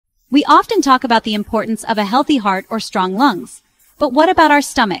We often talk about the importance of a healthy heart or strong lungs. But what about our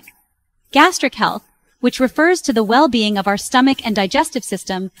stomach? Gastric health, which refers to the well-being of our stomach and digestive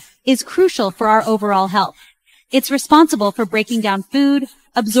system, is crucial for our overall health. It's responsible for breaking down food,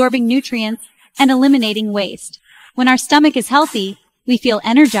 absorbing nutrients, and eliminating waste. When our stomach is healthy, we feel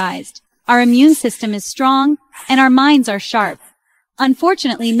energized, our immune system is strong, and our minds are sharp.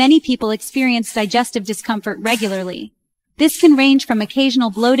 Unfortunately, many people experience digestive discomfort regularly. This can range from occasional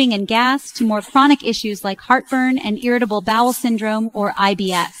bloating and gas to more chronic issues like heartburn and irritable bowel syndrome or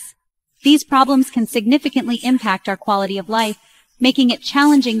IBS. These problems can significantly impact our quality of life, making it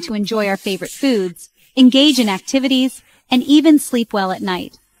challenging to enjoy our favorite foods, engage in activities, and even sleep well at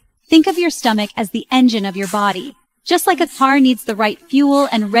night. Think of your stomach as the engine of your body. Just like a car needs the right fuel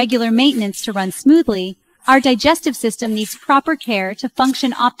and regular maintenance to run smoothly, our digestive system needs proper care to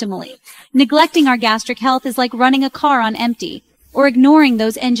function optimally. Neglecting our gastric health is like running a car on empty, or ignoring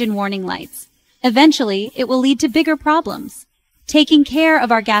those engine warning lights. Eventually, it will lead to bigger problems. Taking care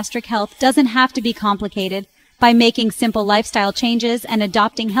of our gastric health doesn't have to be complicated. By making simple lifestyle changes and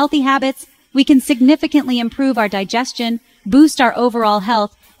adopting healthy habits, we can significantly improve our digestion, boost our overall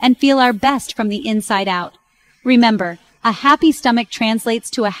health, and feel our best from the inside out. Remember, a happy stomach translates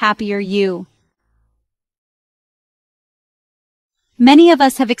to a happier you. Many of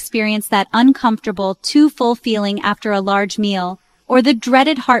us have experienced that uncomfortable, too full feeling after a large meal, or the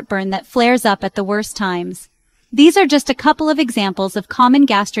dreaded heartburn that flares up at the worst times. These are just a couple of examples of common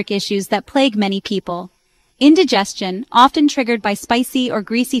gastric issues that plague many people. Indigestion, often triggered by spicy or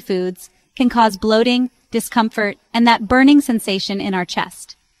greasy foods, can cause bloating, discomfort, and that burning sensation in our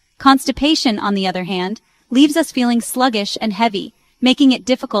chest. Constipation, on the other hand, leaves us feeling sluggish and heavy, making it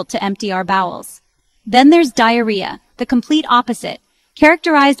difficult to empty our bowels. Then there's diarrhea, the complete opposite,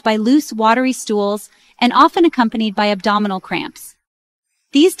 characterized by loose, watery stools and often accompanied by abdominal cramps.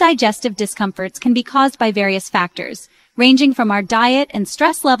 These digestive discomforts can be caused by various factors, ranging from our diet and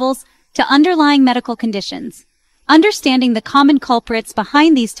stress levels to underlying medical conditions. Understanding the common culprits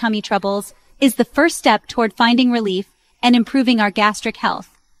behind these tummy troubles is the first step toward finding relief and improving our gastric health.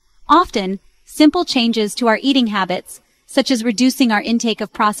 Often, simple changes to our eating habits, such as reducing our intake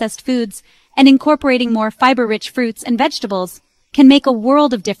of processed foods and incorporating more fiber-rich fruits and vegetables, can make a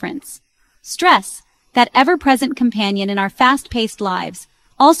world of difference. Stress, that ever-present companion in our fast-paced lives,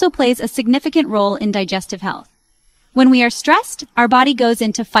 also plays a significant role in digestive health. When we are stressed, our body goes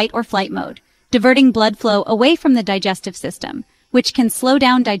into fight or flight mode, diverting blood flow away from the digestive system, which can slow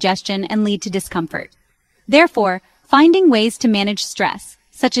down digestion and lead to discomfort. Therefore, finding ways to manage stress,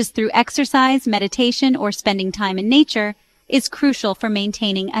 such as through exercise, meditation, or spending time in nature, is crucial for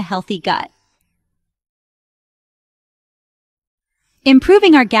maintaining a healthy gut.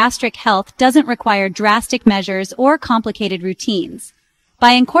 Improving our gastric health doesn't require drastic measures or complicated routines.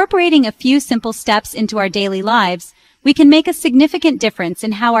 By incorporating a few simple steps into our daily lives, we can make a significant difference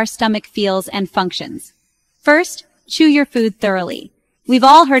in how our stomach feels and functions. First, chew your food thoroughly. We've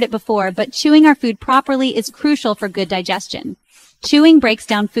all heard it before, but chewing our food properly is crucial for good digestion. Chewing breaks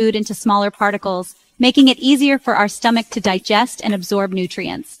down food into smaller particles, making it easier for our stomach to digest and absorb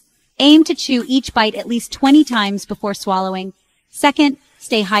nutrients. Aim to chew each bite at least 20 times before swallowing. Second,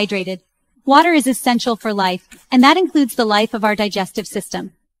 stay hydrated. Water is essential for life, and that includes the life of our digestive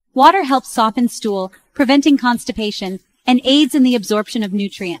system. Water helps soften stool, preventing constipation, and aids in the absorption of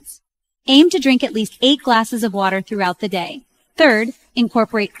nutrients. Aim to drink at least 8 glasses of water throughout the day. Third,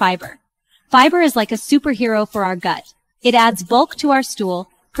 incorporate fiber. Fiber is like a superhero for our gut. It adds bulk to our stool,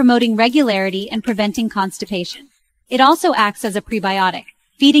 promoting regularity and preventing constipation. It also acts as a prebiotic,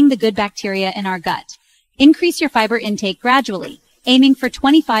 feeding the good bacteria in our gut. Increase your fiber intake gradually, aiming for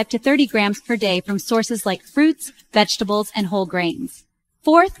 25 to 30 grams per day from sources like fruits, vegetables, and whole grains.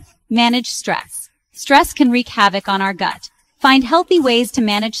 Fourth, manage stress. Stress can wreak havoc on our gut. Find healthy ways to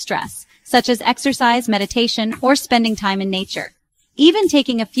manage stress, such as exercise, meditation, or spending time in nature. Even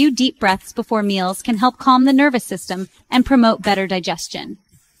taking a few deep breaths before meals can help calm the nervous system and promote better digestion.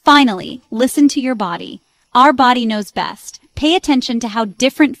 Finally, listen to your body. Our body knows best. Pay attention to how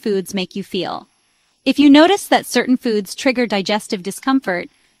different foods make you feel. If you notice that certain foods trigger digestive discomfort,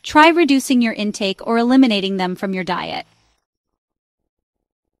 try reducing your intake or eliminating them from your diet.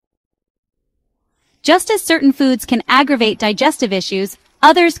 Just as certain foods can aggravate digestive issues,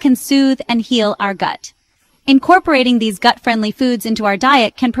 others can soothe and heal our gut. Incorporating these gut-friendly foods into our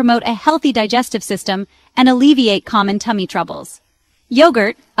diet can promote a healthy digestive system and alleviate common tummy troubles.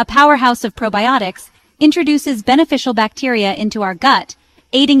 Yogurt, a powerhouse of probiotics, introduces beneficial bacteria into our gut,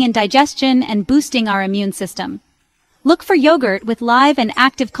 aiding in digestion and boosting our immune system. Look for yogurt with live and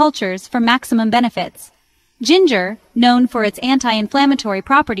active cultures for maximum benefits. Ginger, known for its anti-inflammatory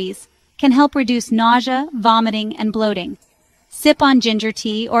properties, can help reduce nausea, vomiting, and bloating. Sip on ginger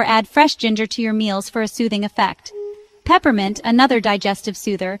tea or add fresh ginger to your meals for a soothing effect. Peppermint, another digestive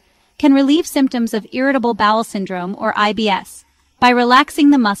soother, can relieve symptoms of irritable bowel syndrome or IBS by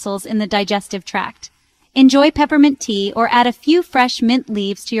relaxing the muscles in the digestive tract. Enjoy peppermint tea or add a few fresh mint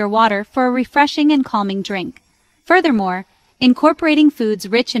leaves to your water for a refreshing and calming drink. Furthermore, incorporating foods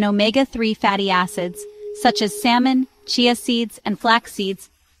rich in omega-3 fatty acids, such as salmon, chia seeds, and flax seeds,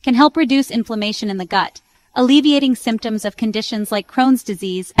 can help reduce inflammation in the gut, alleviating symptoms of conditions like Crohn's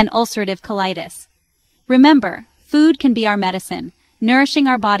disease and ulcerative colitis. Remember, food can be our medicine, nourishing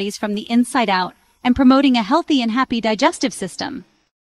our bodies from the inside out and promoting a healthy and happy digestive system.